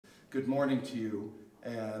good morning to you.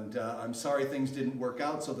 And I'm sorry things didn't work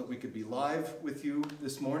out so that we could be live with you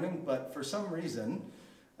this morning, but for some reason,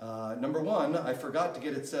 number one, I forgot to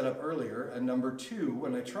get it set up earlier, and number two,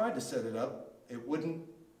 when I tried to set it up, it wouldn't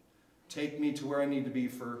take me to where I need to be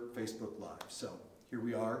for Facebook Live. So here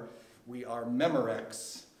we are. We are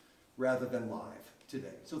Memorex rather than live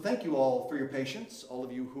today. So thank you all for your patience, all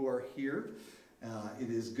of you who are here. It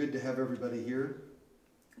is good to have everybody here.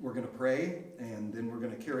 We're going to pray, and then we're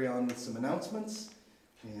going to carry on with some announcements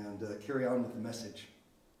and carry on with the message.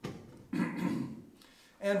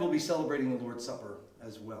 And we'll be celebrating the Lord's Supper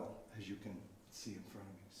as well, as you can see in front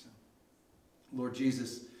of me. So, Lord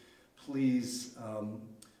Jesus, please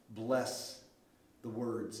bless the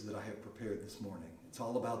words that I have prepared this morning. It's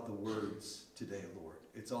all about the words today, Lord.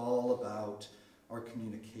 It's all about our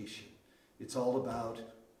communication. It's all about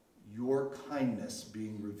your kindness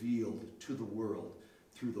being revealed to the world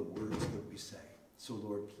through the words that we say. So,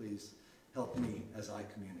 Lord, please help me as I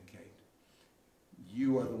communicate.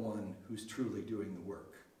 You are the one who's truly doing the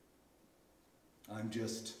work. I'm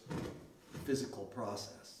just a physical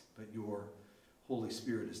process, but your Holy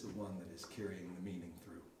Spirit is the one that is carrying the meaning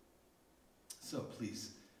through. So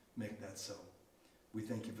please make that so. We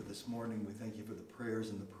thank you for this morning. We thank you for the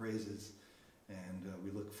prayers and the praises, and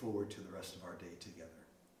we look forward to the rest of our day together.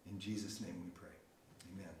 In Jesus' name we pray.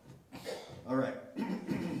 Amen. All right.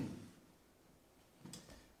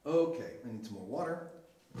 Okay, I need some more water.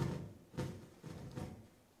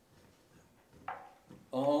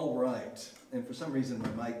 All right. And for some reason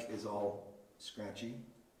my mic is all scratchy.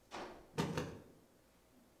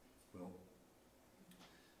 We'll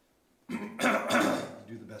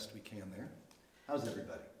do the best we can there. How's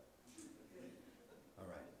everybody? All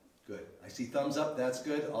right, good. I see thumbs up. That's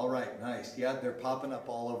good. All right, nice. Yeah, they're popping up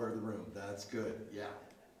all over the room. That's good. Yeah,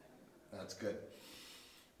 that's good.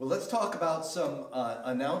 Well, let's talk about some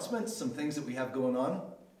announcements, some things that we have going on.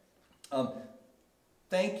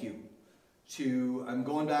 Thank you to, I'm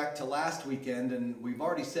going back to last weekend, and we've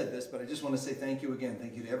already said this, but I just want to say thank you again.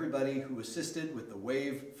 Thank you to everybody who assisted with the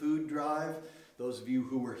Wave Food Drive, those of you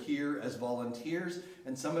who were here as volunteers,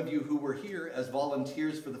 and some of you who were here as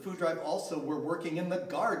volunteers for the food drive also were working in the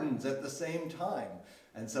gardens at the same time.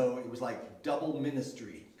 And so it was like double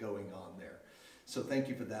ministry going on there. So thank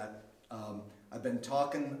you for that. I've been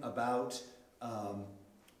talking about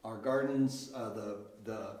our gardens,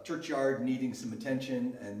 the churchyard needing some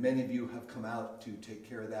attention, and many of you have come out to take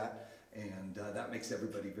care of that, and that makes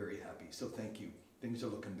everybody very happy. So thank you. Things are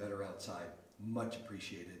looking better outside. Much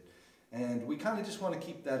appreciated. And we kind of just want to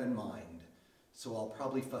keep that in mind. So I'll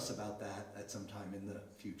probably fuss about that at some time in the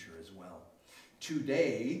future as well.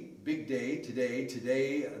 Today, big day,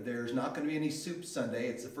 today, there's not going to be any soup Sunday.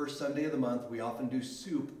 It's the first Sunday of the month. We often do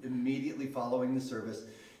soup immediately following the service.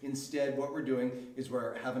 Instead, what we're doing is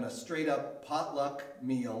we're having a straight up potluck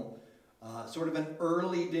meal, sort of an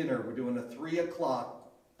early dinner. We're doing a 3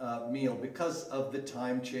 o'clock meal because of the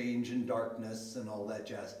time change and darkness and all that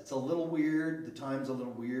jazz. It's a little weird. The time's a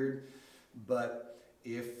little weird, but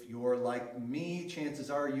if you're like me, chances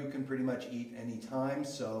are you can pretty much eat any time.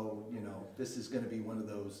 So, you know, this is going to be one of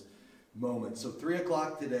those moments. So 3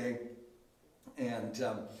 o'clock today, and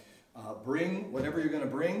bring whatever you're going to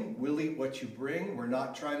bring. We'll eat what you bring. We're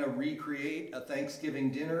not trying to recreate a Thanksgiving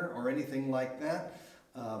dinner or anything like that.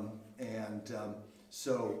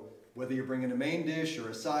 So whether you're bringing a main dish or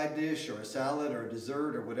a side dish or a salad or a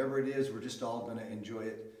dessert or whatever it is, we're just all going to enjoy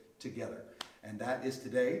it together. And that is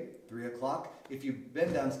today, 3 o'clock. If you've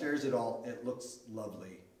been downstairs at all, it looks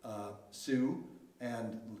lovely. Sue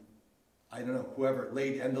and, I don't know, whoever,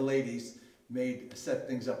 and the ladies set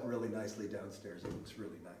things up really nicely downstairs. It looks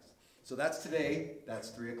really nice. So that's today. That's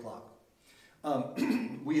 3 o'clock.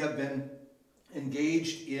 We have been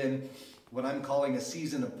engaged in what I'm calling a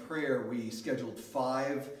season of prayer. We scheduled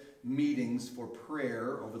 5 meetings for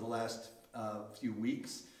prayer over the last few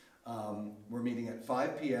weeks. We're meeting at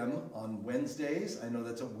 5 p.m. on Wednesdays. I know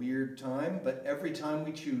that's a weird time, but every time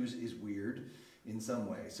we choose is weird in some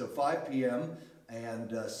way. So 5 p.m.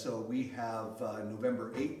 and so we have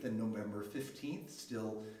November 8th and November 15th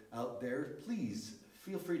still out there. Please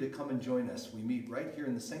feel free to come and join us. We meet right here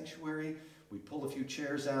in the sanctuary. We pull a few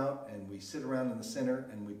chairs out and we sit around in the center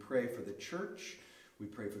and we pray for the church. We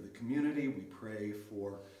pray for the community. We pray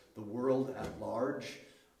for the world at large.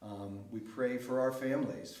 We pray for our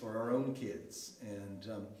families, for our own kids,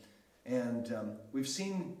 and we've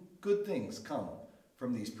seen good things come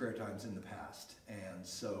from these prayer times in the past, and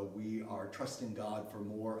so we are trusting God for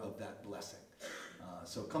more of that blessing.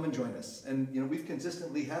 So come and join us. And you know, we've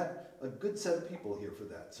consistently had a good set of people here for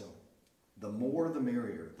that, so the more the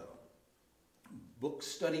merrier, though. Book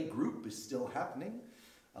study group is still happening.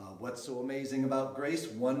 What's so amazing about Grace?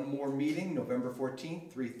 One more meeting, November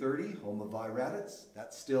 14th, 3:30, home of Viradits.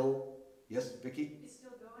 That's still, yes, Vicki? It's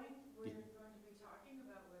still going. We're going to be talking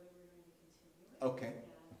about whether we're going to continue it. Okay, and,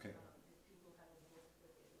 okay. If people have a book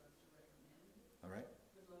that they'd love to recommend, All right.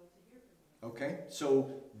 we'd love to hear from you. Okay,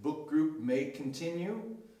 so book group may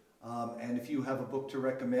continue, and if you have a book to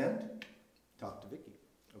recommend, talk to Vicki.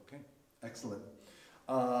 Okay, excellent.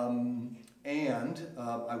 I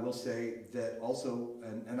will say that also,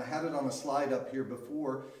 and I had it on a slide up here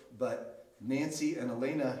before, but Nancy and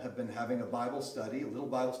Elena have been having a Bible study, a little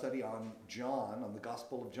Bible study on John, on the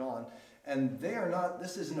Gospel of John, and they are not,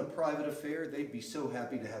 this isn't a private affair. They'd be so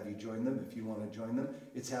happy to have you join them if you want to join them.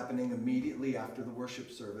 It's happening immediately after the worship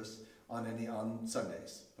service on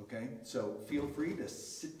Sundays, okay? So feel free to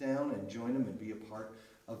sit down and join them and be a part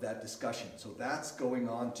of that discussion. So that's going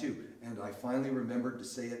on too. And I finally remembered to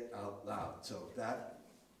say it out loud. So that,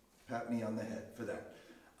 pat me on the head for that.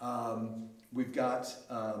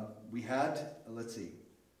 Let's see.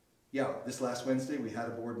 Yeah, this last Wednesday we had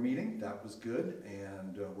a board meeting. That was good.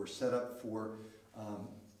 And we're set up for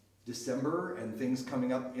December and things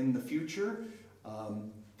coming up in the future.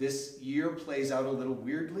 This year plays out a little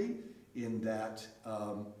weirdly in that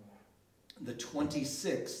the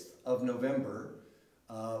 26th of November,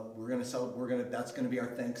 that's going to be our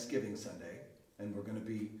Thanksgiving Sunday, and we're going to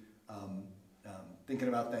be thinking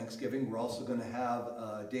about Thanksgiving. We're also going to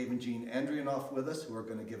have Dave and Jean Andrianoff with us, who are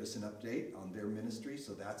going to give us an update on their ministry,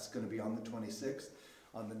 so that's going to be on the 26th.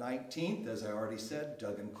 On the 19th, as I already said,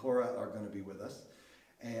 Doug and Cora are going to be with us.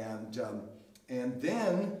 And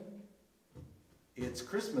then it's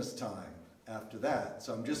Christmas time after that.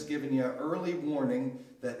 So I'm just giving you an early warning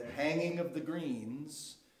that hanging of the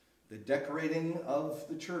greens, the decorating of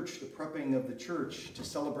the church, the prepping of the church to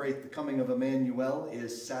celebrate the coming of Emmanuel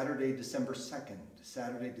is Saturday, December 2nd.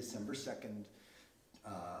 Saturday, December 2nd.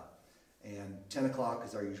 And 10 o'clock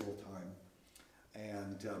is our usual time.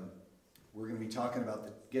 And we're going to be talking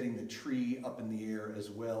about getting the tree up in the air as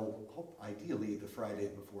well, ideally the Friday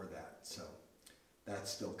before that. So that's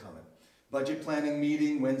still coming. Budget planning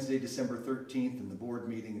meeting Wednesday, December 13th, and the board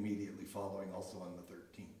meeting immediately following, also on the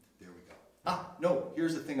 13th. There we go. No,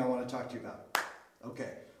 here's the thing I want to talk to you about.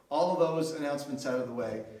 Okay, all of those announcements out of the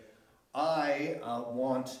way. I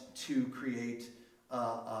want to create,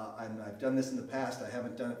 and I've done this in the past, I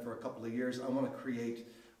haven't done it for a couple of years, I want to create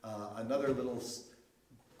another little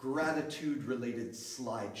gratitude-related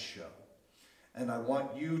slideshow. And I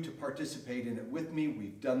want you to participate in it with me.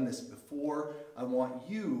 We've done this before. I want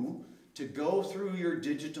you to go through your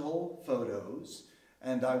digital photos,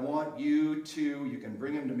 and I want you can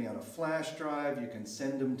bring them to me on a flash drive, you can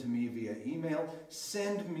send them to me via email.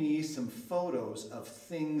 Send me some photos of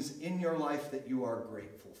things in your life that you are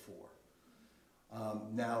grateful for.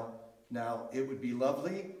 Now, it would be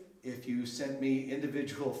lovely if you sent me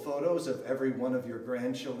individual photos of every one of your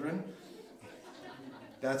grandchildren.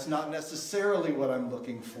 That's not necessarily what I'm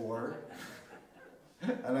looking for.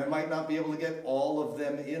 And I might not be able to get all of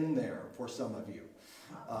them in there for some of you.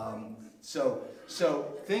 So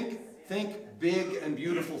think big and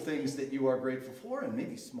beautiful things that you are grateful for, and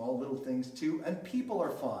maybe small little things too. And people are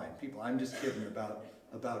fine. I'm just kidding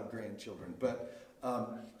about grandchildren. But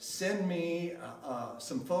send me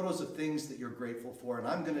some photos of things that you're grateful for, and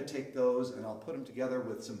I'm going to take those and I'll put them together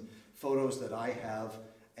with some photos that I have,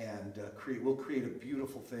 and we'll create a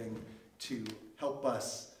beautiful thing to help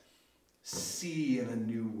us see in a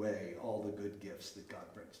new way all the good gifts that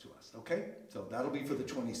God brings to us. Okay? So that'll be for the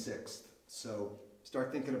 26th. So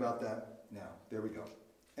start thinking about that now. There we go.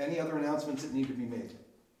 Any other announcements that need to be made?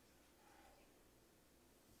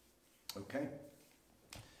 Okay.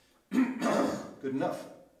 Good enough.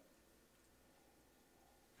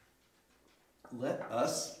 I'm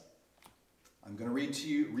going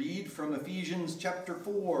to read from Ephesians chapter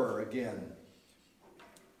 4 again.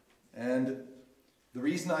 And the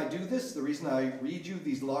reason I do this, the reason I read you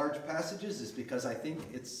these large passages is because I think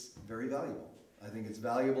it's very valuable. I think it's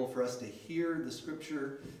valuable for us to hear the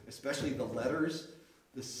scripture, especially the letters,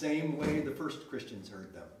 the same way the first Christians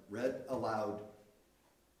heard them, read aloud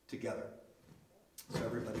together, so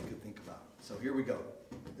everybody could think about it. So here we go.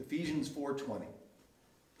 Ephesians 4:20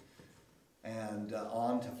 and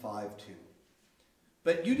on to 5:2.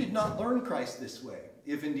 But you did not learn Christ this way,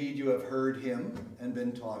 if indeed you have heard him and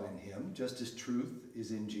been taught in him, just as truth is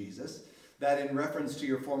in Jesus, that in reference to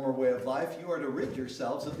your former way of life, you are to rid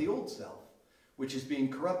yourselves of the old self, which is being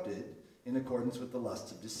corrupted in accordance with the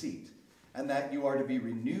lusts of deceit, and that you are to be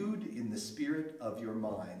renewed in the spirit of your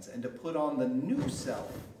minds, and to put on the new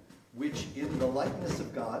self, which in the likeness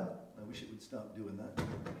of God, I wish it would stop doing that,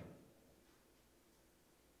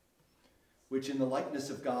 which in the likeness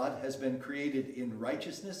of God has been created in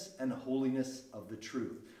righteousness and holiness of the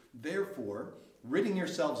truth. Therefore, ridding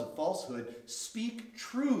yourselves of falsehood, speak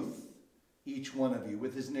truth, each one of you,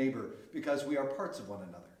 with his neighbor, because we are parts of one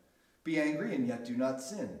another. Be angry and yet do not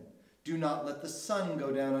sin. Do not let the sun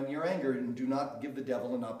go down on your anger, and do not give the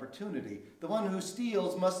devil an opportunity. The one who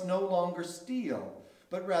steals must no longer steal,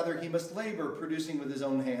 but rather he must labor, producing with his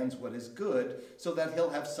own hands what is good, so that he'll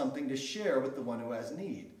have something to share with the one who has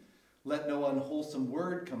need. Let no unwholesome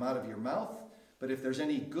word come out of your mouth, but if there's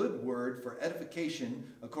any good word for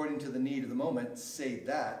edification according to the need of the moment, say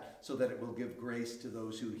that, so that it will give grace to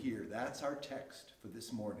those who hear. That's our text for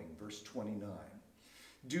this morning, verse 29.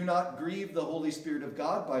 Do not grieve the Holy Spirit of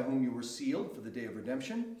God, by whom you were sealed for the day of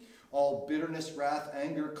redemption. All bitterness, wrath,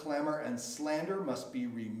 anger, clamor, and slander must be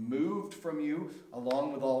removed from you,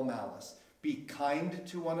 along with all malice. Be kind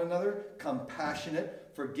to one another, compassionate,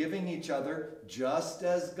 forgiving each other, just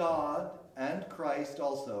as God and Christ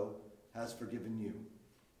also has forgiven you.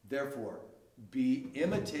 Therefore, be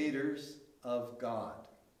imitators of God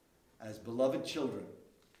as beloved children,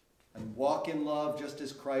 and walk in love just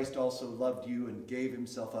as Christ also loved you and gave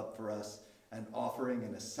himself up for us, an offering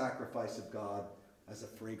and a sacrifice of God as a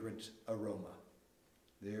fragrant aroma.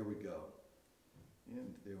 There we go.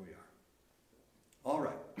 And there we are. All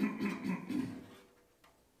right.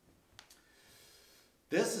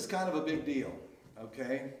 This is kind of a big deal,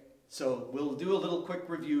 okay? So we'll do a little quick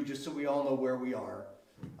review just so we all know where we are,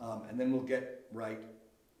 and then we'll get right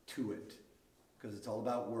to it, because it's all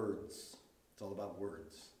about words. It's all about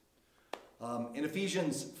words. In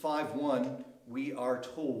Ephesians 5:1, we are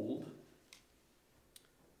told,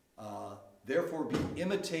 therefore be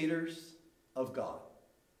imitators of God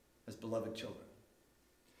as beloved children.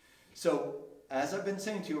 So, as I've been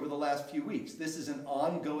saying to you over the last few weeks, this is an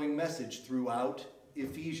ongoing message throughout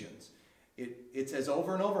Ephesians. It says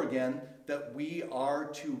over and over again that we are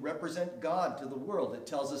to represent God to the world. It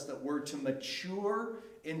tells us that we're to mature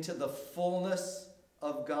into the fullness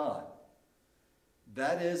of God.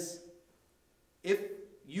 That is, if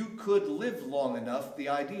you could live long enough, the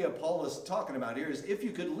idea Paul is talking about here is if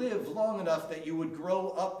you could live long enough that you would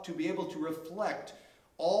grow up to be able to reflect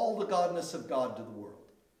all the godness of God to the world.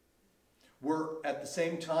 We're at the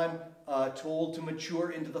same time told to mature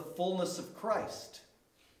into the fullness of Christ.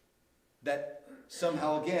 That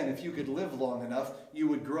somehow, again, if you could live long enough, you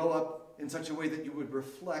would grow up in such a way that you would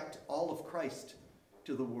reflect all of Christ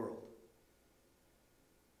to the world.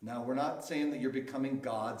 Now, we're not saying that you're becoming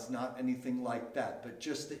gods, not anything like that, but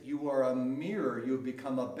just that you are a mirror. You've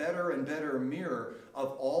become a better and better mirror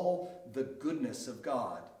of all the goodness of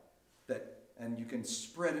God. And you can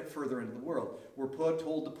spread it further into the world. We're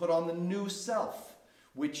told to put on the new self,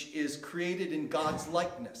 which is created in God's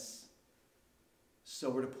likeness.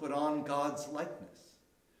 So we're to put on God's likeness.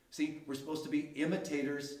 See, we're supposed to be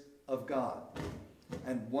imitators of God.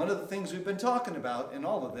 And one of the things we've been talking about in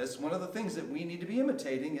all of this, one of the things that we need to be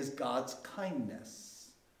imitating is God's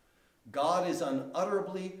kindness. God is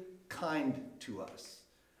unutterably kind to us.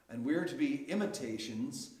 And we're to be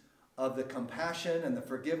imitations of the compassion and the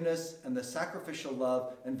forgiveness and the sacrificial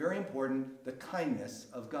love, and very important, the kindness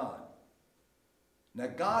of God. Now,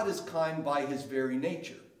 God is kind by his very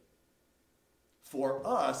nature. For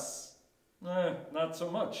us, not so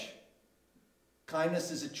much. Kindness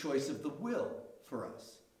is a choice of the will for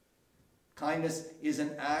us. Kindness is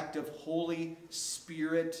an act of Holy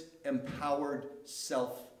Spirit-empowered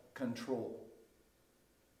self-control.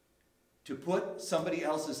 To put somebody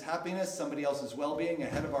else's happiness, somebody else's well-being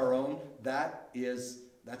ahead of our own,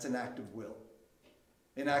 that's an act of will.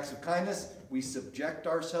 In acts of kindness, we subject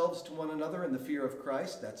ourselves to one another in the fear of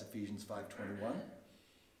Christ. That's Ephesians 5:21.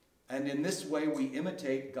 And in this way, we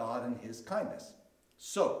imitate God and his kindness.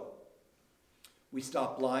 So, we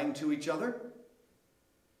stop lying to each other,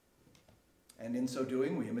 and in so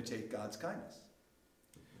doing, we imitate God's kindness.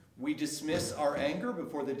 We dismiss our anger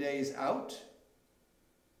before the day is out.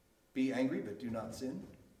 Be angry, but do not sin.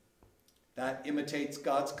 That imitates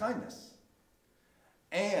God's kindness.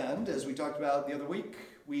 And, as we talked about the other week,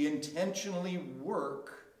 we intentionally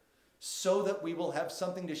work so that we will have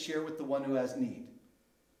something to share with the one who has need.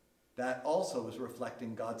 That also is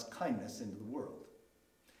reflecting God's kindness into the world.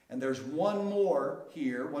 And there's one more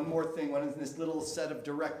here, one more thing, one in this little set of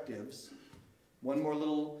directives, one more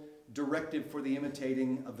little directive for the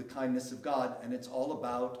imitating of the kindness of God, and it's all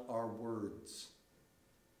about our words.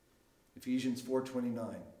 Ephesians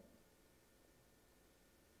 4:29.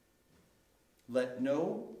 Let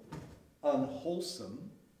no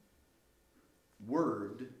unwholesome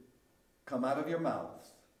word come out of your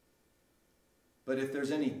mouth, but if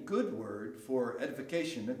there's any good word for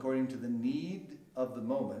edification according to the need of the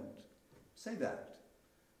moment, say that,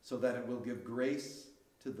 so that it will give grace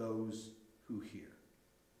to those who hear.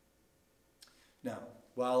 Now,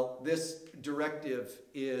 while this directive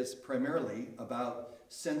is primarily about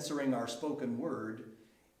censoring our spoken word,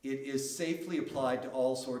 it is safely applied to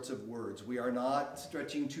all sorts of words. We are not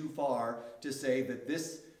stretching too far to say that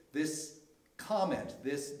this comment,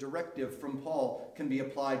 this directive from Paul, can be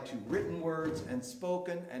applied to written words and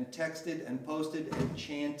spoken and texted and posted and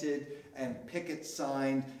chanted and picket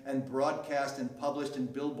signed and broadcast and published and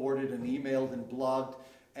billboarded and emailed and blogged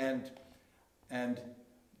and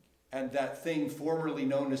that thing formerly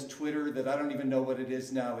known as Twitter that I don't even know what it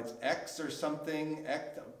is now. It's X or something. I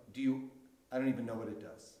don't even know what it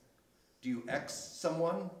does. Do you X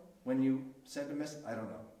someone when you send a message? I don't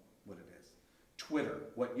know what it is. Twitter,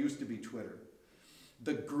 what used to be Twitter.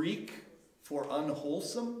 The Greek for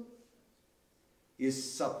unwholesome is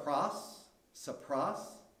sapros. Sapros.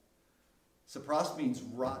 Sapros means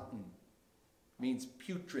rotten, means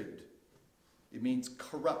putrid. It means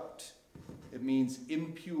corrupt. It means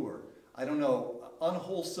impure. I don't know.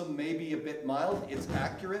 Unwholesome may be a bit mild. It's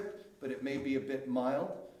accurate, but it may be a bit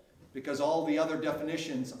mild because all the other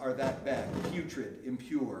definitions are that bad. Putrid,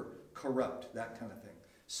 impure, corrupt, that kind of thing.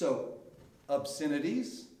 So,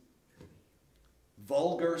 obscenities,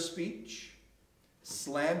 vulgar speech,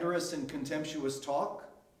 slanderous and contemptuous talk,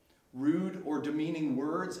 rude or demeaning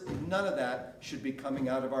words, none of that should be coming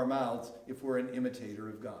out of our mouths if we're an imitator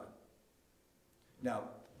of God. Now,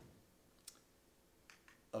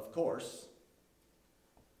 of course,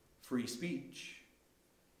 free speech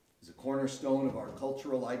is a cornerstone of our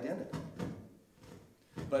cultural identity.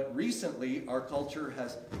 But recently, our culture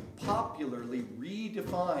has popularly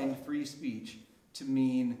redefined free speech to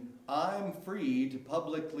mean I'm free to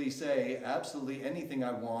publicly say absolutely anything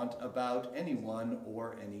I want about anyone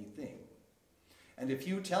or anything. And if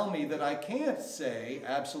you tell me that I can't say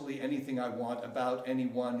absolutely anything I want about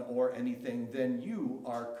anyone or anything, then you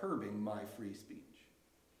are curbing my free speech.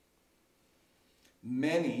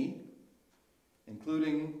 Many,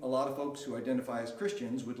 including a lot of folks who identify as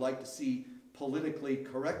Christians, would like to see politically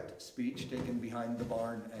correct speech taken behind the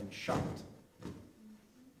barn and shot.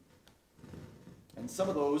 And some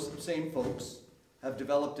of those same folks have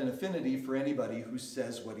developed an affinity for anybody who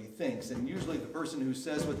says what he thinks. And usually the person who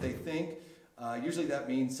says what they think, usually that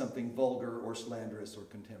means something vulgar or slanderous or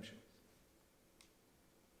contemptuous.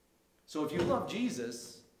 So if you love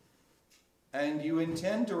Jesus and you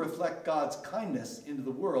intend to reflect God's kindness into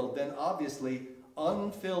the world, then obviously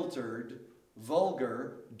unfiltered,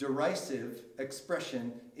 vulgar, derisive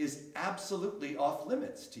expression is absolutely off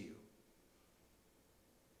limits to you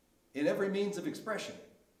in every means of expression.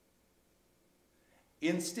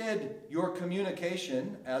 Instead, your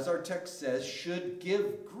communication, as our text says, should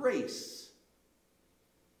give grace.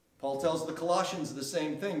 Paul tells the Colossians the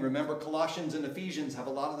same thing. Remember, Colossians and Ephesians have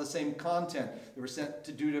a lot of the same content. They were sent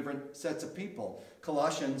to two different sets of people.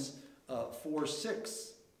 Colossians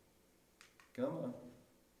 4:6. Come on.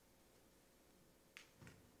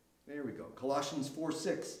 There we go. Colossians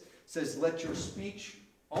 4:6 says, let your speech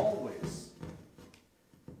always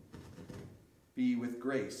be with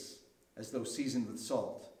grace, as though seasoned with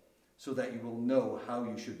salt, so that you will know how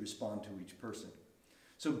you should respond to each person.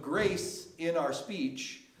 So grace in our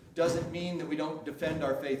speech doesn't mean that we don't defend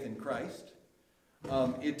our faith in Christ.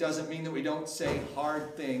 It doesn't mean that we don't say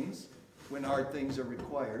hard things when hard things are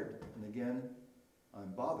required. And again,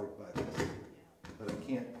 I'm bothered by this, but I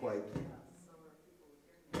can't quite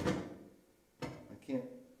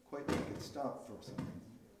make it stop for some reason.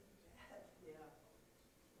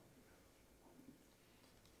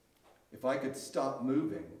 If I could stop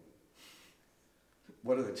moving,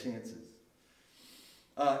 what are the chances?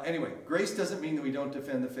 Anyway, grace doesn't mean that we don't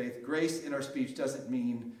defend the faith. Grace in our speech doesn't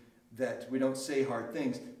mean that we don't say hard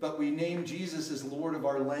things, but we name Jesus as Lord of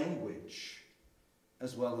our language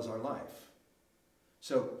as well as our life.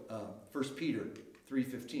 So 1 Peter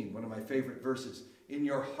 3:15, one of my favorite verses. In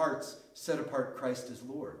your hearts, set apart Christ as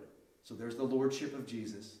Lord. So there's the lordship of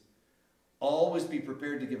Jesus. Always be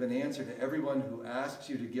prepared to give an answer to everyone who asks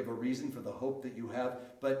you to give a reason for the hope that you have,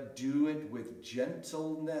 but do it with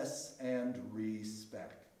gentleness and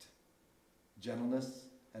respect. Gentleness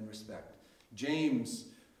and respect. James,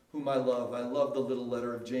 whom I love the little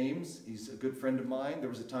letter of James. He's a good friend of mine. There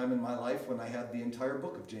was a time in my life when I had the entire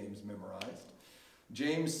book of James memorized.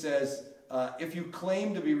 James says, if you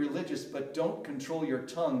claim to be religious but don't control your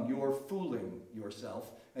tongue, you're fooling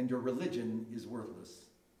yourself, and your religion is worthless.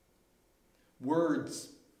 Words,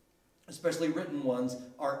 especially written ones,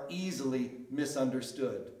 are easily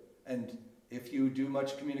misunderstood. And if you do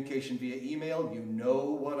much communication via email, you know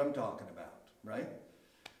what I'm talking about, right?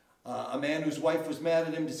 A man whose wife was mad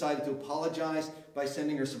at him decided to apologize by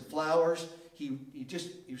sending her some flowers. He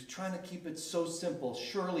was trying to keep it so simple.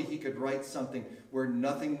 Surely he could write something where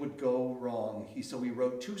nothing would go wrong. So he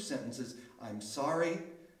wrote 2 sentences. I'm sorry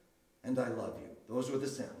and I love you. Those were the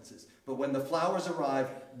sentences. But when the flowers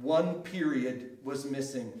arrived, 1 period was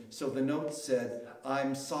missing. So the note said,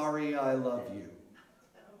 I'm sorry I love you.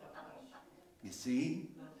 You see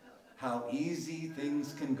how easy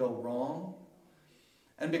things can go wrong?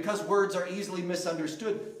 And because words are easily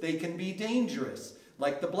misunderstood, they can be dangerous.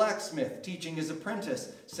 Like the blacksmith teaching his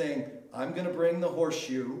apprentice, saying, I'm going to bring the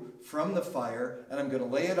horseshoe from the fire, and I'm going to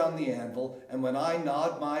lay it on the anvil, and when I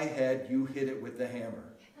nod my head, you hit it with the hammer.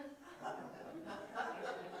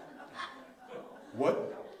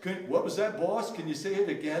 What was that, boss? Can you say it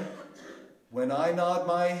again? When I nod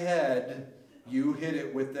my head, you hit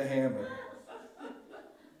it with the hammer.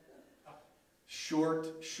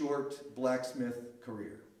 Short blacksmith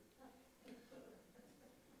career.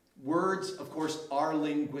 Words, of course, are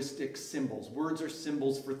linguistic symbols. Words are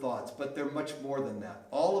symbols for thoughts, but they're much more than that.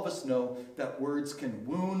 All of us know that words can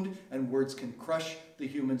wound and words can crush the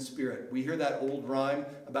human spirit. We hear that old rhyme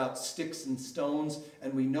about sticks and stones,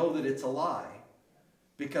 and we know that it's a lie.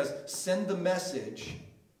 Because send the message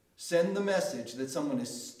that someone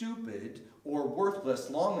is stupid or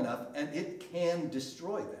worthless long enough, and it can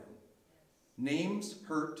destroy them. Names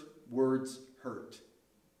hurt, words hurt.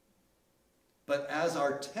 But as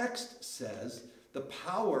our text says, the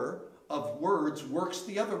power of words works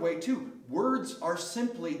the other way too. Words are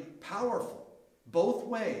simply powerful, both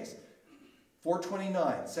ways.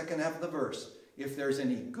 429, second half of the verse. If there's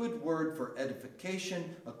any good word for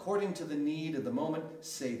edification, according to the need of the moment,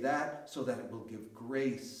 say that so that it will give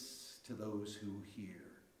grace to those who hear.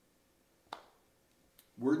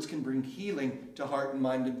 Words can bring healing to heart and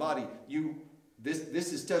mind and body.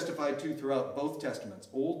 This is testified to throughout both Testaments,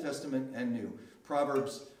 Old Testament and New.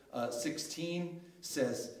 Proverbs 16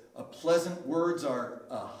 says, pleasant words are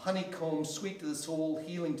honeycomb, sweet to the soul,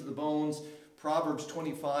 healing to the bones. Proverbs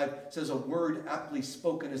 25 says a word aptly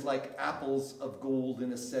spoken is like apples of gold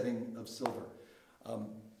in a setting of silver.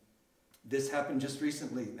 This happened just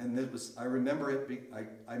recently, and I remember it.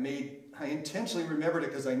 I intentionally remembered it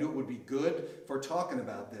because I knew it would be good for talking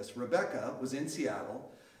about this. Rebecca was in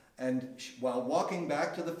Seattle, and while walking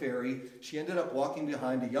back to the ferry, she ended up walking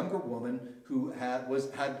behind a younger woman who had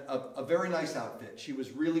a very nice outfit. She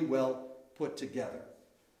was really well put together.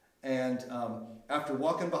 And after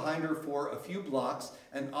walking behind her for a few blocks,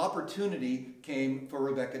 an opportunity came for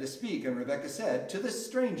Rebecca to speak. And Rebecca said to this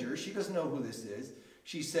stranger, she doesn't know who this is,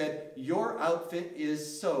 she said, "Your outfit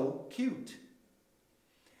is so cute."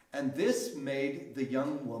 And this made the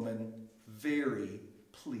young woman very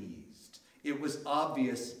pleased. It was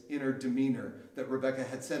obvious in her demeanor that Rebecca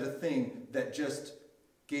had said a thing that just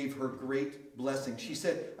gave her great blessing. She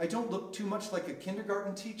said, "I don't look too much like a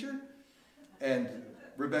kindergarten teacher?" And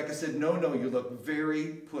Rebecca said, no, you look very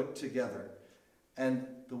put together. And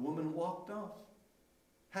the woman walked off,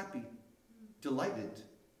 happy, delighted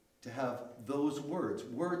to have those words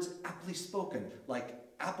aptly spoken, like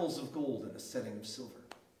apples of gold in a setting of silver.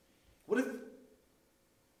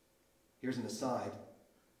 Here's an aside,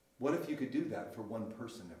 what if you could do that for one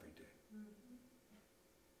person every day?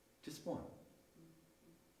 Just one.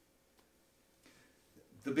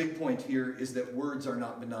 The big point here is that words are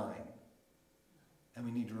not benign. And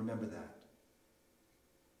we need to remember that.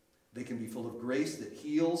 They can be full of grace that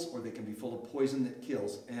heals, or they can be full of poison that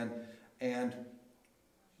kills. And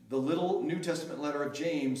the little New Testament letter of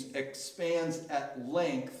James expands at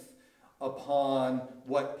length upon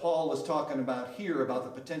what Paul is talking about here, about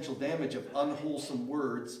the potential damage of unwholesome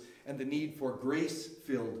words and the need for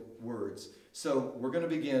grace-filled words. So we're going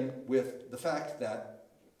to begin with the fact that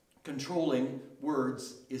controlling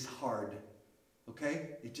words is hard.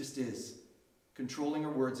 Okay? It just is. Controlling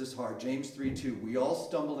our words is hard. James 3:2, we all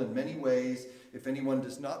stumble in many ways. If anyone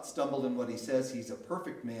does not stumble in what he says, he's a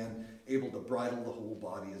perfect man, able to bridle the whole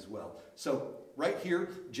body as well. So right here,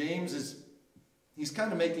 James he's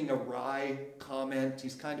kind of making a wry comment.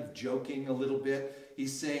 He's kind of joking a little bit.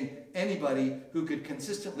 He's saying anybody who could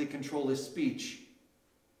consistently control his speech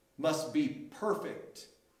must be perfect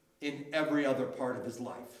in every other part of his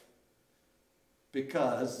life.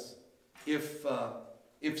 Because if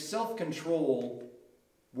self-control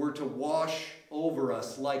were to wash over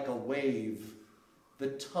us like a wave, the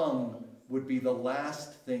tongue would be the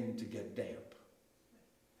last thing to get damp.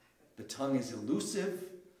 The tongue is elusive.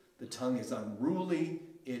 The tongue is unruly.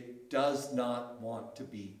 It does not want to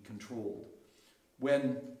be controlled.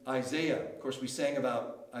 When Isaiah, of course we sang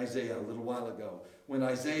about Isaiah a little while ago, when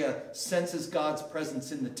Isaiah senses God's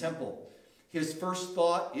presence in the temple, his first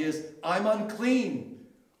thought is, I'm unclean.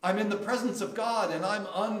 I'm in the presence of God and I'm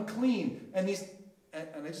unclean. And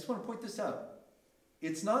I just want to point this out.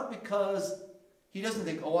 It's not because he doesn't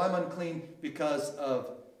think, oh, I'm unclean because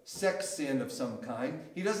of sex sin of some kind.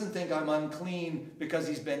 He doesn't think I'm unclean because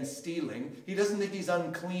he's been stealing. He doesn't think he's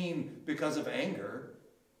unclean because of anger.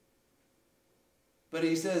 But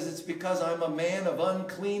he says it's because I'm a man of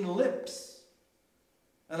unclean lips.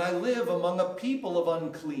 And I live among a people of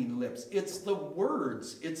unclean lips. It's the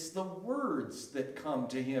words that come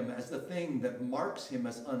to him as the thing that marks him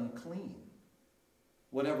as unclean.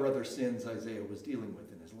 Whatever other sins Isaiah was dealing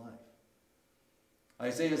with in his life.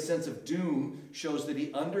 Isaiah's sense of doom shows that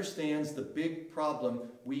he understands the big problem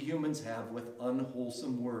we humans have with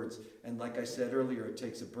unwholesome words. And like I said earlier, it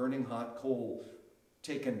takes a burning hot coal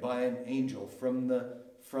taken by an angel from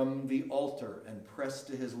the altar and pressed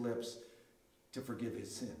to his lips to forgive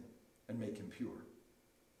his sin and make him pure.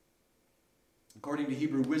 According to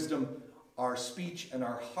Hebrew wisdom, our speech and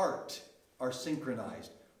our heart are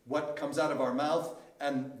synchronized. What comes out of our mouth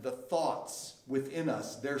and the thoughts within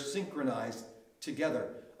us, they're synchronized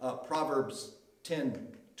together. Proverbs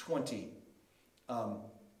 10:20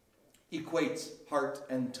 equates heart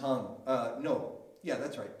and tongue.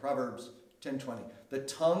 That's right. Proverbs 10:20. The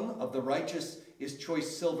tongue of the righteous is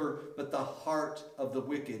choice silver, but the heart of the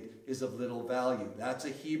wicked is of little value. That's a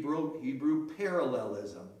Hebrew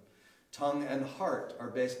parallelism. Tongue and heart are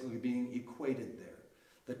basically being equated there.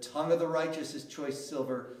 The tongue of the righteous is choice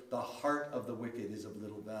silver, the heart of the wicked is of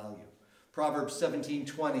little value. Proverbs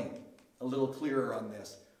 17:20, a little clearer on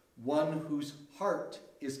this. One whose heart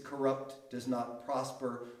is corrupt does not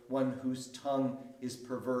prosper. One whose tongue is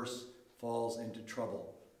perverse falls into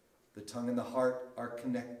trouble. The tongue and the heart are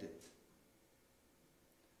connected.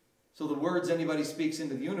 So the words anybody speaks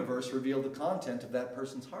into the universe reveal the content of that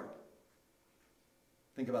person's heart.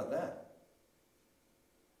 Think about that.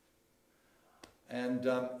 And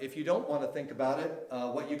if you don't want to think about it,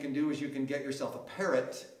 what you can do is you can get yourself a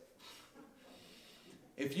parrot.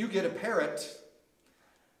 If you get a parrot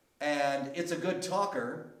and it's a good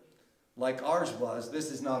talker, like ours was,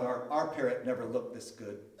 this is not our parrot never looked this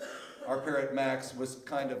good. Our parrot Max was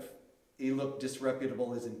he looked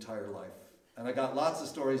disreputable his entire life. And I got lots of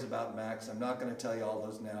stories about Max. I'm not going to tell you all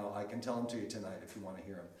those now. I can tell them to you tonight if you want to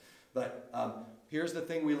hear them. But here's the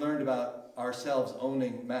thing we learned about ourselves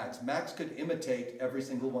owning Max. Max could imitate every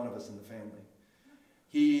single one of us in the family.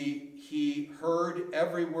 He heard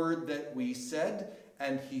every word that we said,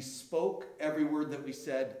 and he spoke every word that we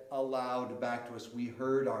said aloud back to us. We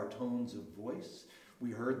heard our tones of voice.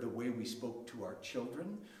 We heard the way we spoke to our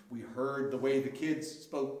children. We heard the way the kids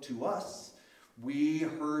spoke to us. We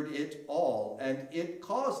heard it all, and it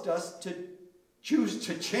caused us to choose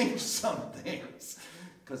to change some things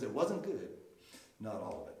because it wasn't good. Not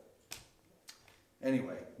all of it.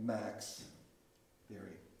 Anyway, Max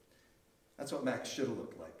theory. That's what Max should have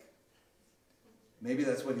looked like. Maybe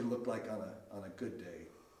that's what he looked like on a good day.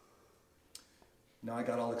 Now I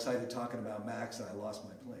got all excited talking about Max and I lost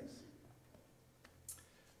my place.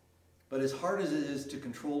 But as hard as it is to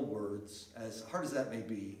control words, as hard as that may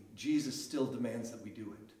be, Jesus still demands that we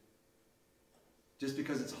do it. Just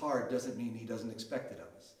because it's hard doesn't mean he doesn't expect it of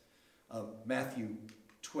us. Matthew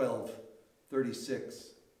 12:36.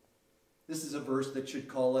 This is a verse that should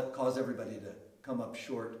cause everybody to come up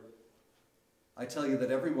short. I tell you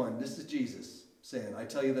that everyone, this is Jesus saying, I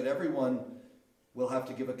tell you that everyone will have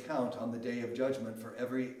to give account on the day of judgment for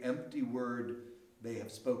every empty word they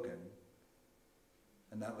have spoken.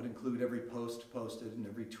 And that would include every post posted and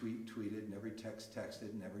every tweet tweeted and every text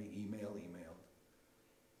texted and every email emailed.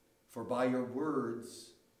 For by your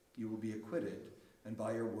words you will be acquitted, and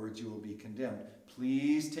by your words you will be condemned.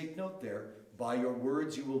 Please take note there. By your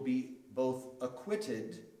words you will be both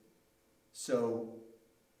acquitted, so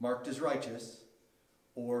marked as righteous,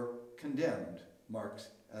 or condemned, marked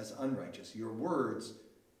as unrighteous. Your words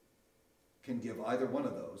can give either one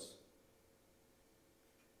of those.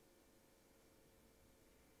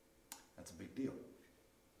 That's a big deal.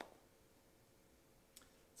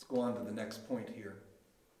 Let's go on to the next point here.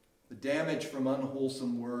 The damage from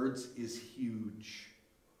unwholesome words is huge.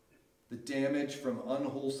 The damage from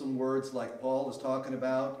unwholesome words, like Paul is talking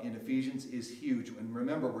about in Ephesians, is huge. And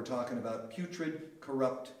remember, we're talking about putrid,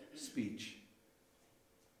 corrupt speech.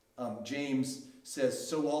 James says,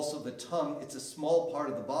 so also the tongue, it's a small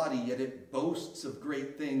part of the body, yet it boasts of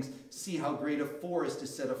great things. See how great a forest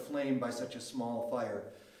is set aflame by such a small fire.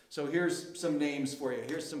 So here's some names for you.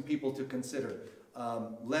 Here's some people to consider.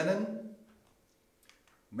 Lennon,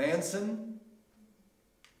 Manson,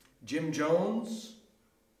 Jim Jones,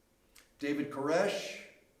 David Koresh,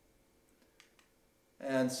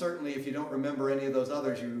 And certainly if you don't remember any of those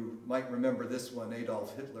others, you might remember this one,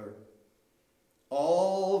 Adolf Hitler.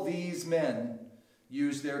 All these men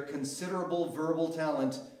used their considerable verbal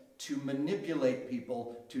talent to manipulate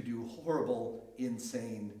people to do horrible,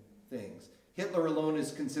 insane things. Hitler alone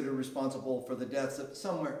is considered responsible for the deaths of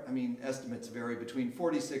somewhere, estimates vary, between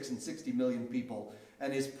 46 and 60 million people.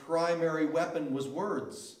 And his primary weapon was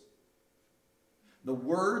words. The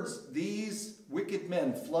words these wicked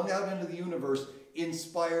men flung out into the universe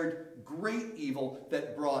inspired great evil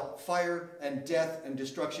that brought fire and death and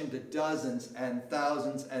destruction to dozens and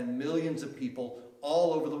thousands and millions of people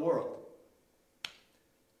all over the world.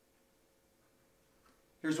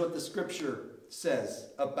 Here's what the scripture says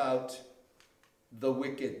about the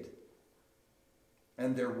wicked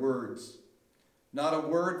and their words. Not a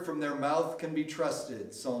word from their mouth can be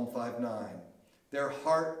trusted, Psalm 5:9. Their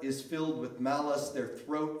heart is filled with malice, their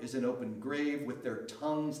throat is an open grave, with their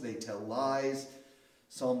tongues they tell lies.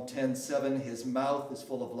 Psalm 10:7, his mouth is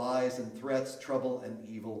full of lies and threats, trouble and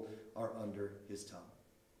evil are under his tongue.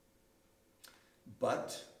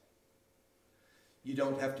 But you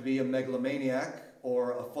don't have to be a megalomaniac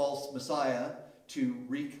or a false messiah to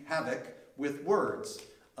wreak havoc with words.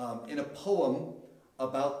 In a poem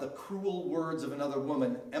about the cruel words of another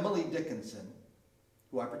woman, Emily Dickinson,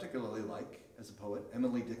 who I particularly like as a poet,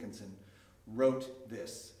 Emily Dickinson, wrote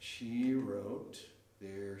this. She wrote,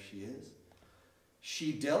 there she is,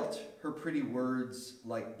 she dealt her pretty words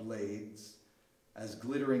like blades, as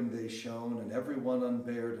glittering they shone, and every one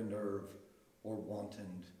unbared a nerve or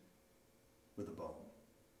wantoned with a bone.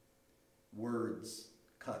 Words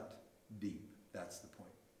cut deep, that's the point.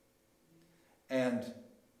 And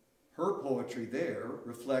her poetry there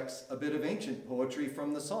reflects a bit of ancient poetry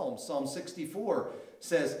from the Psalms. Psalm 64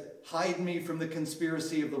 says, hide me from the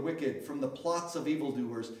conspiracy of the wicked, from the plots of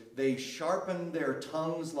evildoers. They sharpen their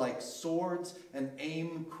tongues like swords and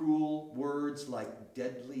aim cruel words like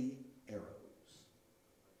deadly arrows.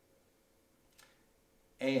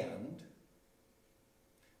 And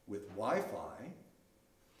with Wi-Fi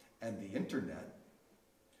and the internet,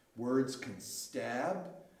 words can stab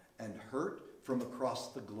and hurt from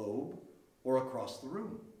across the globe or across the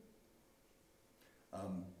room.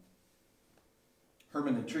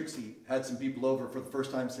 Herman and Trixie had some people over for the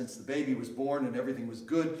first time since the baby was born, and everything was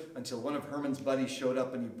good until one of Herman's buddies showed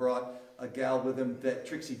up and he brought a gal with him that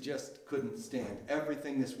Trixie just couldn't stand.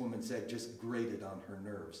 Everything this woman said just grated on her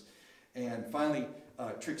nerves. And finally,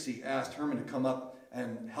 Trixie asked Herman to come up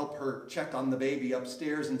and help her check on the baby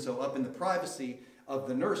upstairs, and so up in the privacy of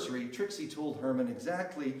the nursery, Trixie told Herman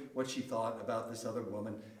exactly what she thought about this other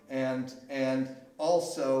woman, and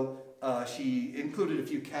also she included a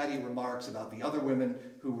few catty remarks about the other women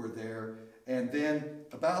who were there. And then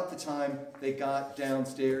about the time they got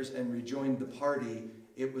downstairs and rejoined the party,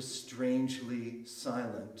 it was strangely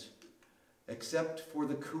silent, except for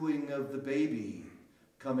the cooing of the baby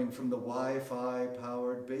coming from the Wi-Fi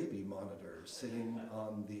powered baby monitor sitting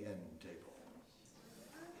on the end table.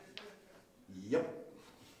 Yep.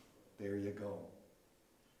 There you go.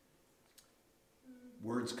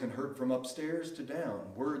 Words can hurt from upstairs to down.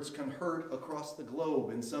 Words can hurt across the globe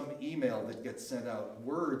in some email that gets sent out.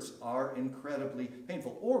 Words are incredibly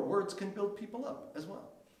painful. Or words can build people up as well.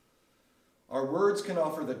 Our words can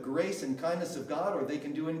offer the grace and kindness of God, or they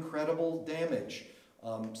can do incredible damage.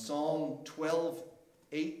 Psalm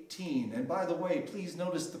 12:18. And by the way, please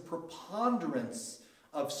notice the preponderance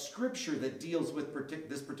of scripture that deals with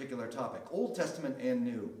this particular topic, Old Testament and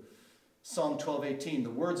New. Psalm 12:18,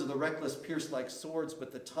 the words of the reckless pierce like swords,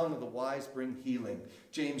 but the tongue of the wise bring healing.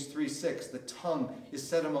 James 3:6, the tongue is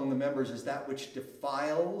set among the members as that which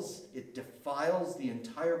defiles the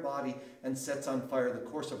entire body and sets on fire the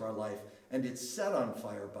course of our life, and it's set on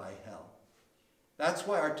fire by hell. That's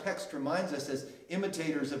why our text reminds us, as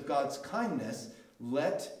imitators of God's kindness,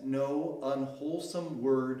 let no unwholesome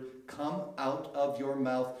word come out of your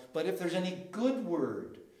mouth, but if there's any good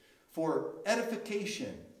word for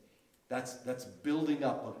edification, that's building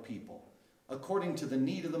up of people according to the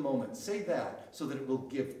need of the moment. Say that so that it will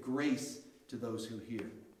give grace to those who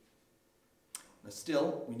hear. Now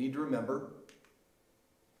still, we need to remember,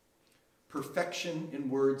 perfection in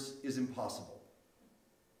words is impossible.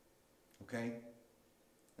 Okay?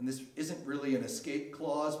 And this isn't really an escape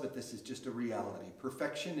clause, but this is just a reality.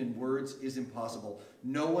 Perfection in words is impossible.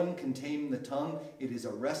 No one can tame the tongue. It is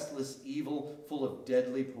a restless evil full of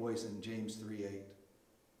deadly poison, James 3:8.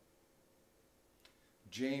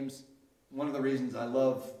 James, one of the reasons I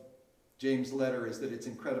love James' letter is that it's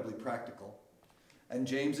incredibly practical. And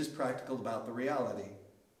James is practical about the reality.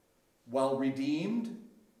 While redeemed,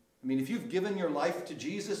 I mean, if you've given your life to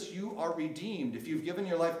Jesus, you are redeemed. If you've given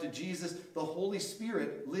your life to Jesus, the Holy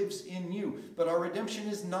Spirit lives in you. But our redemption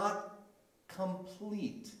is not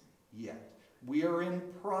complete yet. We are in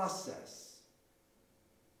process.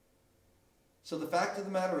 So the fact of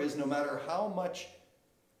the matter is, no matter how much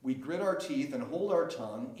we grit our teeth and hold our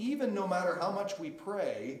tongue, even no matter how much we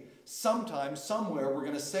pray, sometimes, somewhere, we're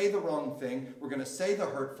going to say the wrong thing, we're going to say the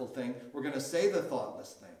hurtful thing, we're going to say the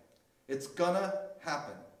thoughtless thing. It's going to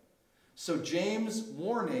happen. So James'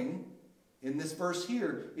 warning in this verse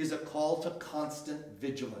here is a call to constant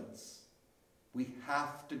vigilance. We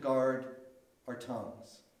have to guard our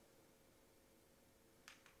tongues.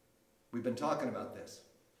 We've been talking about this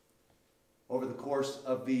over the course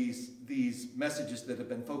of these messages that have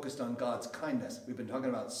been focused on God's kindness. We've been talking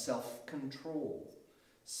about self-control.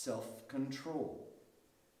 Self-control.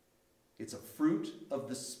 It's a fruit of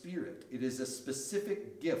the Spirit. It is a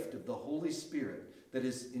specific gift of the Holy Spirit that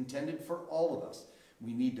is intended for all of us.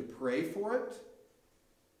 We need to pray for it,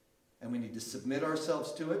 and we need to submit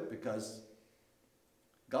ourselves to it, because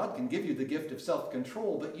God can give you the gift of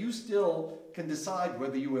self-control, but you still can decide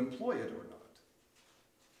whether you employ it or not.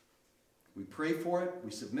 We pray for it,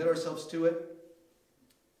 we submit ourselves to it,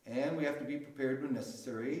 and we have to be prepared when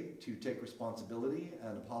necessary to take responsibility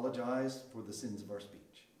and apologize for the sins of our speech.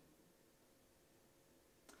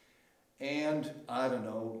 And, I don't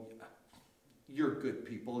know, you're good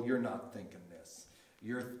people, you're not thinking this.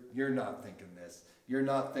 You're not thinking this. You're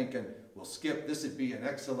not thinking, well, Skip, this would be an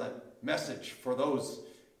excellent message for those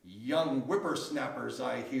young whippersnappers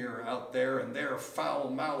I hear out there and their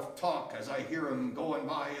foul-mouthed talk as I hear them going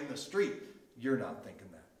by in the street. You're not thinking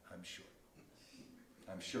that, I'm sure.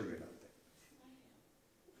 I'm sure you're not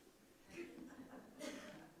thinking.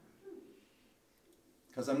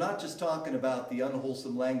 Because I'm not just talking about the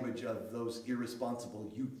unwholesome language of those irresponsible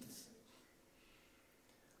youths.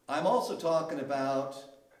 I'm also talking about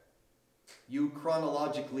you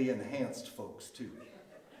chronologically enhanced folks too.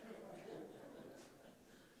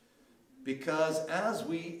 Because as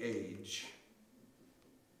we age,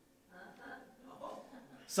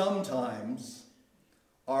 sometimes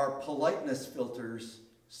our politeness filters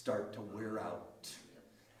start to wear out.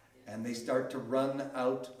 And they start to run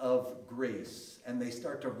out of grace. And they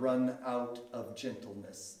start to run out of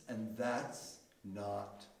gentleness. And that's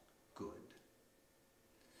not good.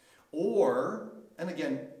 Or, and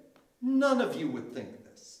again, none of you would think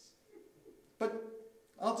this, but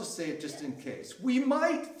I'll just say it just in case. We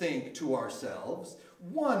might think to ourselves,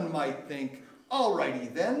 one might think,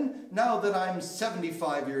 alrighty then, now that I'm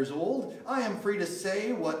 75 years old, I am free to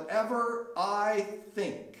say whatever I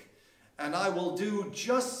think. And I will do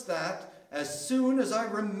just that as soon as I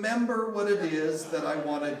remember what it is that I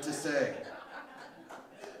wanted to say.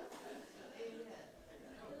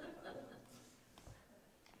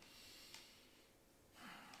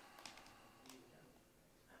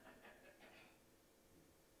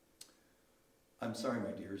 I'm sorry,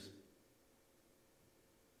 my dears.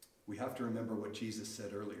 We have to remember what Jesus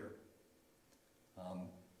said earlier.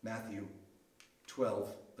 Matthew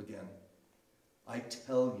 12 again. I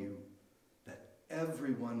tell you that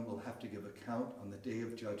everyone will have to give account on the day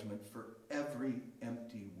of judgment for every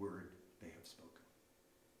empty word they have spoken.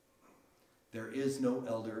 There is no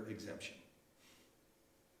elder exemption.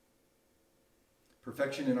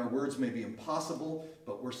 Perfection in our words may be impossible,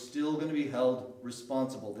 but we're still going to be held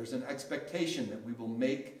responsible. There's an expectation that we will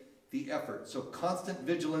make the effort. So constant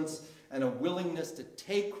vigilance and a willingness to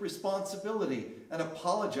take responsibility and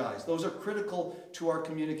apologize, those are critical to our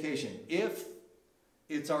communication. If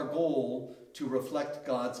it's our goal to reflect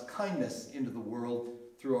God's kindness into the world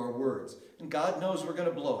through our words. And God knows we're going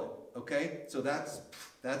to blow it, okay? So that's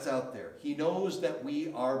out there. He knows that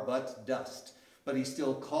we are but dust, but he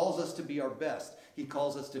still calls us to be our best. He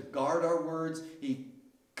calls us to guard our words. He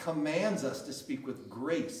commands us to speak with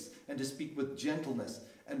grace and to speak with gentleness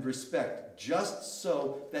and respect, just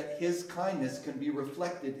so that his kindness can be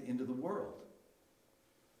reflected into the world.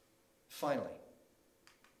 Finally,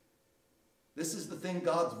 this is the thing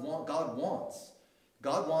God wants.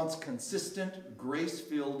 God wants consistent,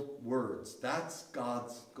 grace-filled words. That's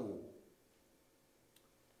God's goal.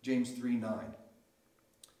 James 3:9.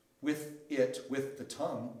 With the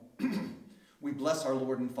tongue, we bless our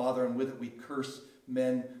Lord and Father, and with it we curse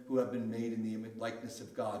men who have been made in the likeness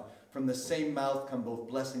of God. From the same mouth come both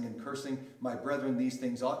blessing and cursing. My brethren, these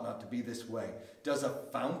things ought not to be this way. Does a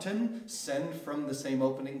fountain send from the same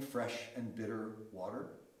opening fresh and bitter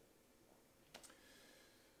water?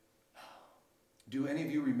 Do any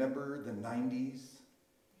of you remember the 90s?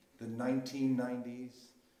 The 1990s?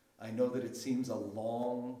 I know that it seems a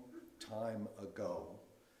long time ago.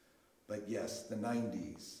 But yes, the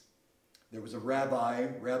 90s. There was a rabbi,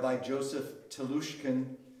 Rabbi Joseph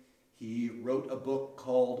Telushkin. He wrote a book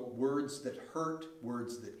called Words That Hurt,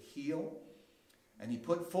 Words That Heal. And he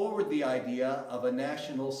put forward the idea of a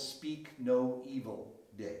national Speak No Evil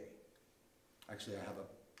Day. Actually, I have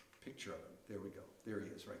a picture of him. There we go. There he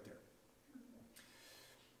is right there.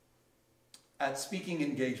 At speaking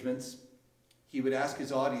engagements, he would ask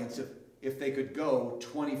his audience if they could go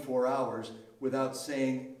 24 hours without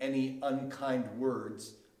saying any unkind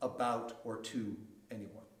words about or to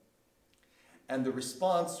anyone. And the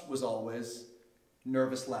response was always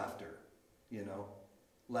nervous laughter,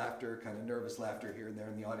 laughter, kind of nervous laughter here and there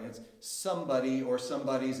in the audience. Somebody or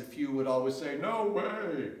somebody's, a few would always say, "No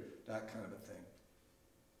way," that kind of a thing.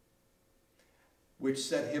 Which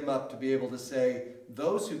set him up to be able to say,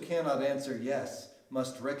 those who cannot answer yes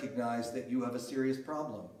must recognize that you have a serious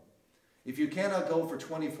problem. If you cannot go for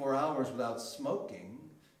 24 hours without smoking,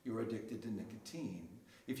 you're addicted to nicotine.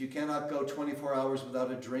 If you cannot go 24 hours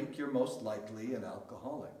without a drink, you're most likely an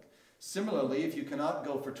alcoholic. Similarly, if you cannot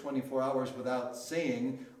go for 24 hours without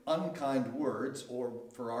saying unkind words, or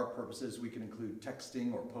for our purposes, we can include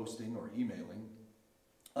texting or posting or emailing,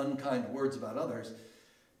 unkind words about others,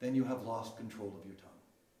 then you have lost control of your tongue.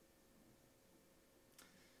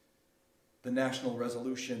 The national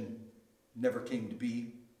resolution never came to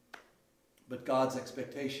be, but God's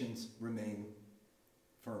expectations remain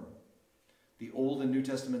firm. The Old and New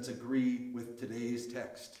Testaments agree with today's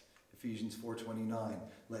text, Ephesians 4:29.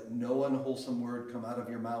 Let no unwholesome word come out of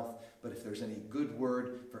your mouth, but if there's any good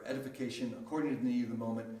word for edification according to the need of the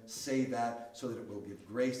moment, say that so that it will give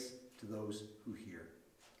grace to those who hear.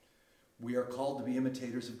 We are called to be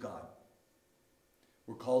imitators of God.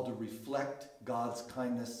 We're called to reflect God's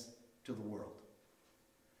kindness to the world.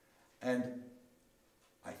 And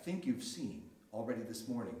I think you've seen already this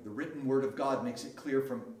morning, the written word of God makes it clear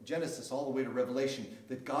from Genesis all the way to Revelation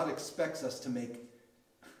that God expects us to make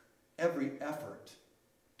every effort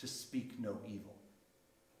to speak no evil.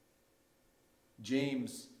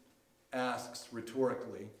 James asks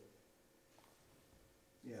rhetorically,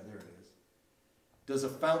 there it is, does a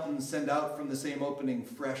fountain send out from the same opening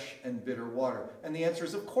fresh and bitter water? And the answer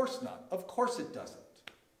is, of course not. Of course it doesn't.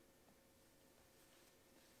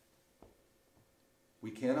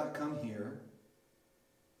 We cannot come here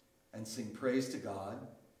and sing praise to God,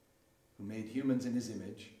 who made humans in his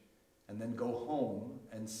image, and then go home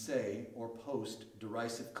and say or post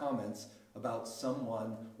derisive comments about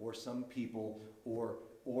someone or some people, or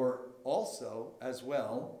also, as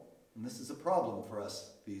well, and this is a problem for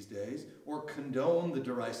us these days, or condone the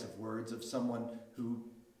derisive words of someone who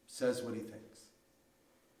says what he thinks,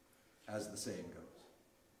 as the saying goes.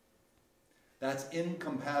 That's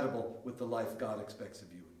incompatible with the life God expects of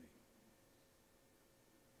you and me.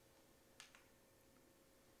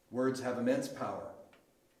 Words have immense power.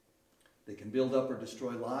 They can build up or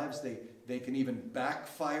destroy lives. They can even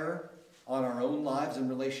backfire on our own lives and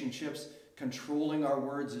relationships. Controlling our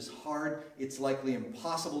words is hard. It's likely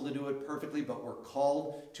impossible to do it perfectly, but we're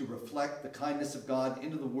called to reflect the kindness of God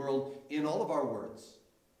into the world in all of our words.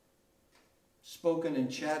 Spoken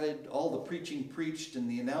and chatted, all the preaching preached, and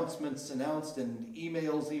the announcements announced, and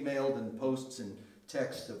emails emailed, and posts and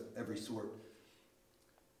texts of every sort.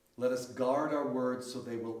 Let us guard our words so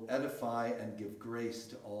they will edify and give grace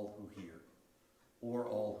to all who hear, or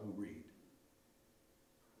all who read.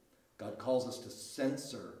 God calls us to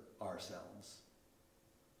censor ourselves,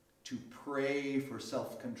 to pray for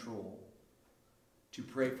self-control, to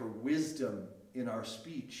pray for wisdom in our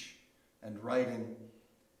speech and writing,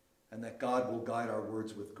 and that God will guide our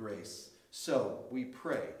words with grace. So we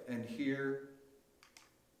pray, and here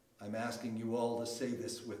I'm asking you all to say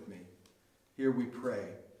this with me. Here we pray.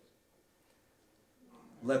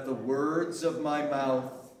 Let the words of my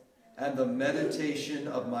mouth and the meditation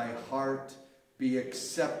of my heart be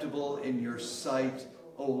acceptable in your sight,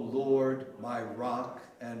 O Lord, my rock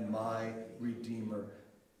and my redeemer.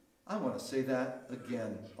 I want to say that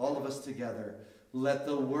again, all of us together. Let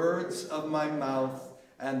the words of my mouth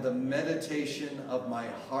and the meditation of my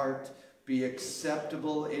heart be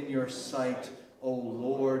acceptable in your sight, O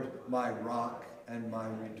Lord, my rock and my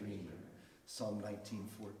redeemer. Psalm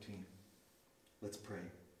 19:14. Let's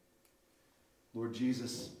pray. Lord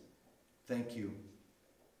Jesus, thank you.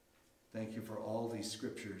 Thank you for all these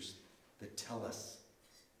scriptures that tell us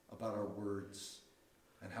about our words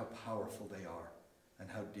and how powerful they are and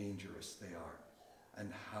how dangerous they are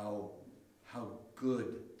and how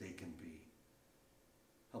good they can be.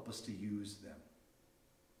 Help us to use them.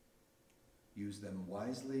 Use them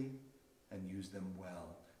wisely and use them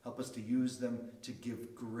well. Help us to use them to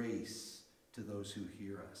give grace to those who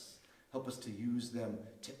hear us. Help us to use them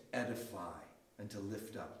to edify and to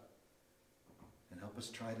lift up. and help us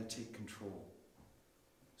try to take control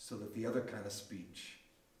so that the other kind of speech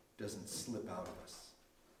doesn't slip out of us.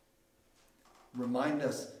 Remind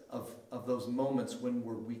us of those moments when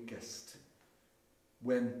we're weakest,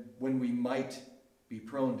 when we might be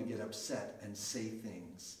prone to get upset and say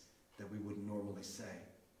things that we wouldn't normally say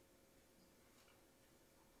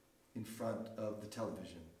in front of the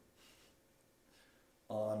television,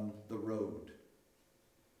 on the road.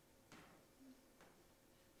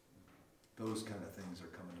 Those kind of things are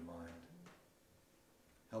coming to mind.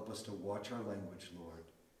 Help us to watch our language, Lord,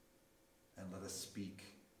 and let us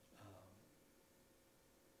speak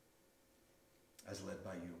as led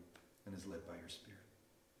by you and as led by your Spirit.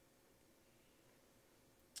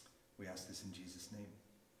 We ask this in Jesus' name.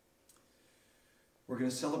 We're going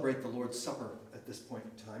to celebrate the Lord's Supper at this point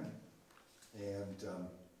in time. And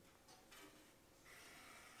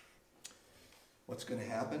what's going to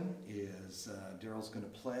happen is Daryl's going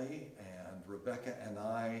to play, and Rebecca and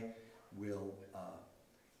I will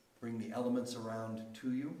bring the elements around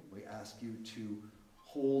to you. We ask you to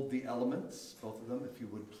hold the elements, both of them, if you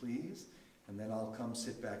would please. And then I'll come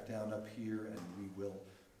sit back down up here and we will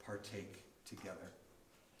partake together.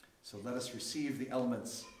 So let us receive the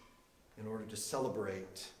elements in order to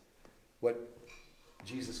celebrate what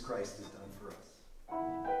Jesus Christ has done for us.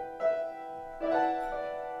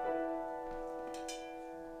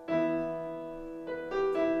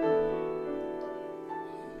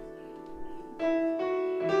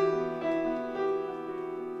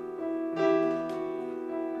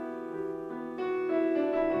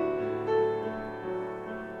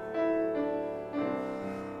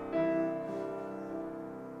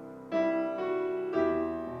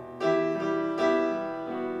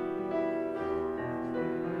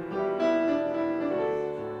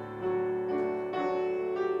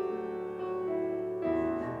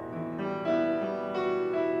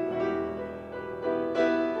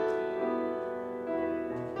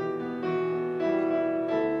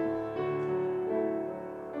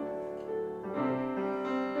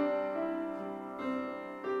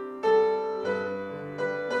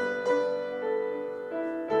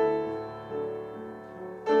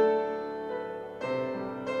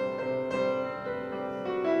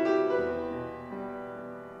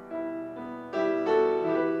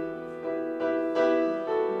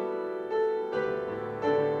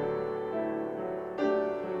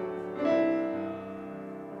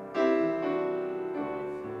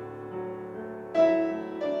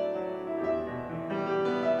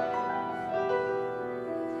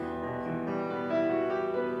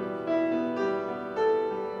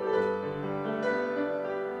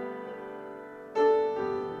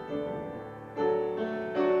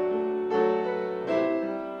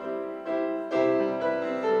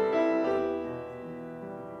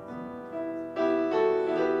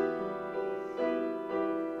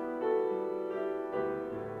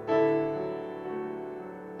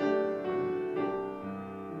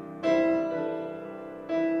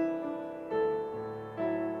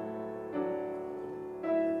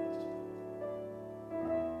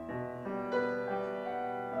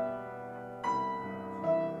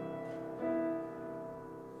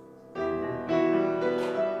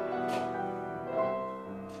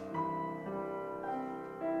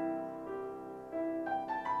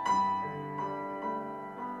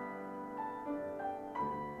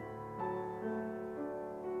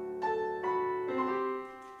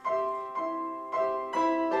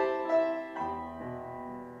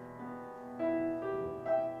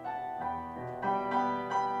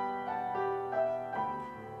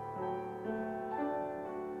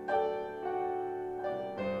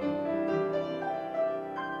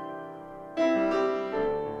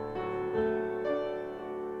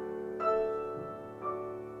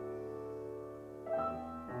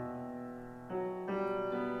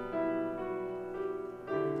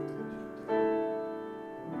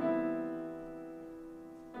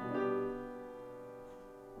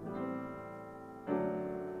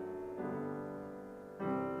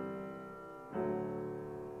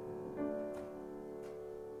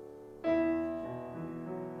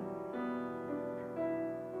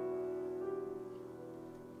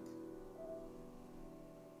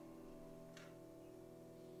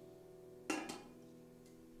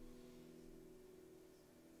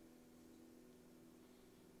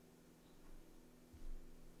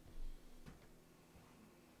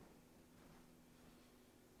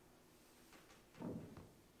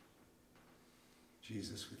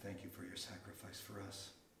 Jesus, we thank you for your sacrifice for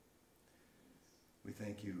us. We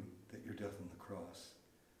thank you that your death on the cross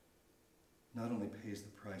not only pays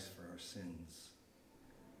the price for our sins,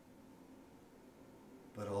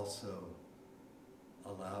 but also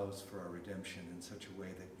allows for our redemption in such a way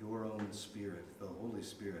that your own Spirit, the Holy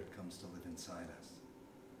Spirit, comes to live inside us.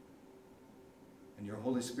 And your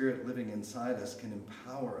Holy Spirit living inside us can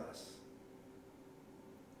empower us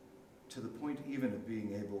to the point even of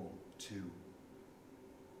being able to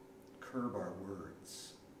curb our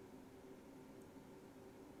words,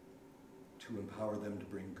 to empower them to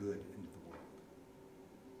bring good into the world.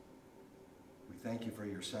 We thank you for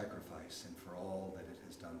your sacrifice and for all that it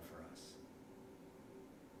has done for us.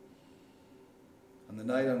 On the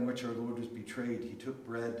night on which our Lord was betrayed, he took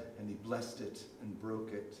bread and he blessed it and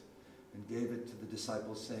broke it and gave it to the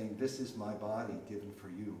disciples, saying, "This is my body given for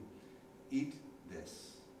you. Eat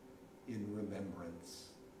this in remembrance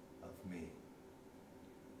of me."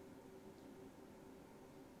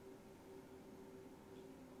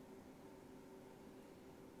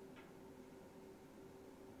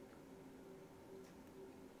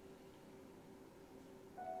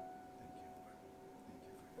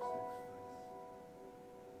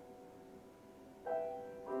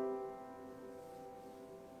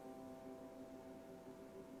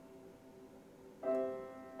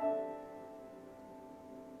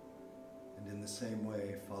 In the same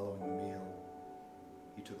way, following the meal,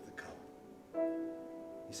 he took the cup.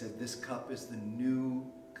 He said, "This cup is the new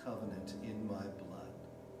covenant in my blood.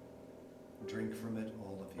 Drink from it,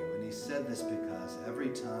 all of you." And he said this because every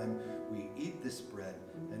time we eat this bread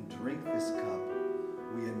and drink this cup,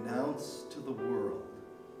 we announce to the world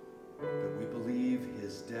that we believe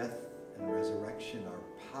his death and resurrection are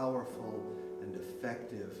powerful and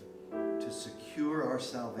effective to secure our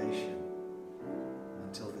salvation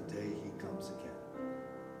until the day he comes again.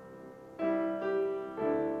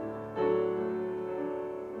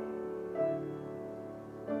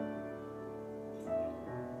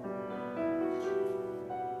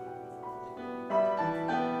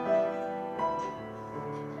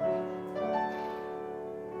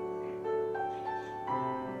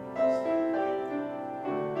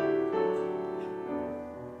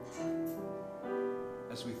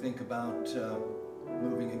 As we think about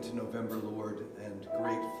moving into November, Lord, and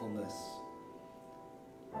gratefulness,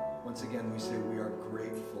 once again we say we are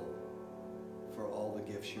grateful for all the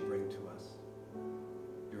gifts you bring to us.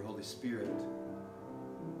 Your Holy Spirit,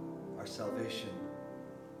 our salvation,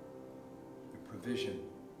 your provision,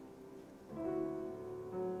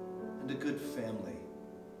 and a good family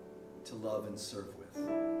to love and serve with. We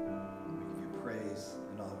give you praise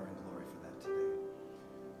and honor and glory for that today.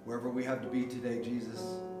 Wherever we have to be today,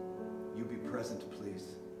 Jesus, you be present,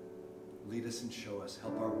 please. Lead us and show us.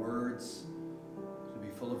 Help our words to be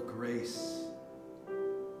full of grace,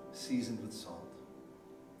 seasoned with salt.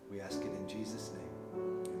 We ask it in Jesus' name.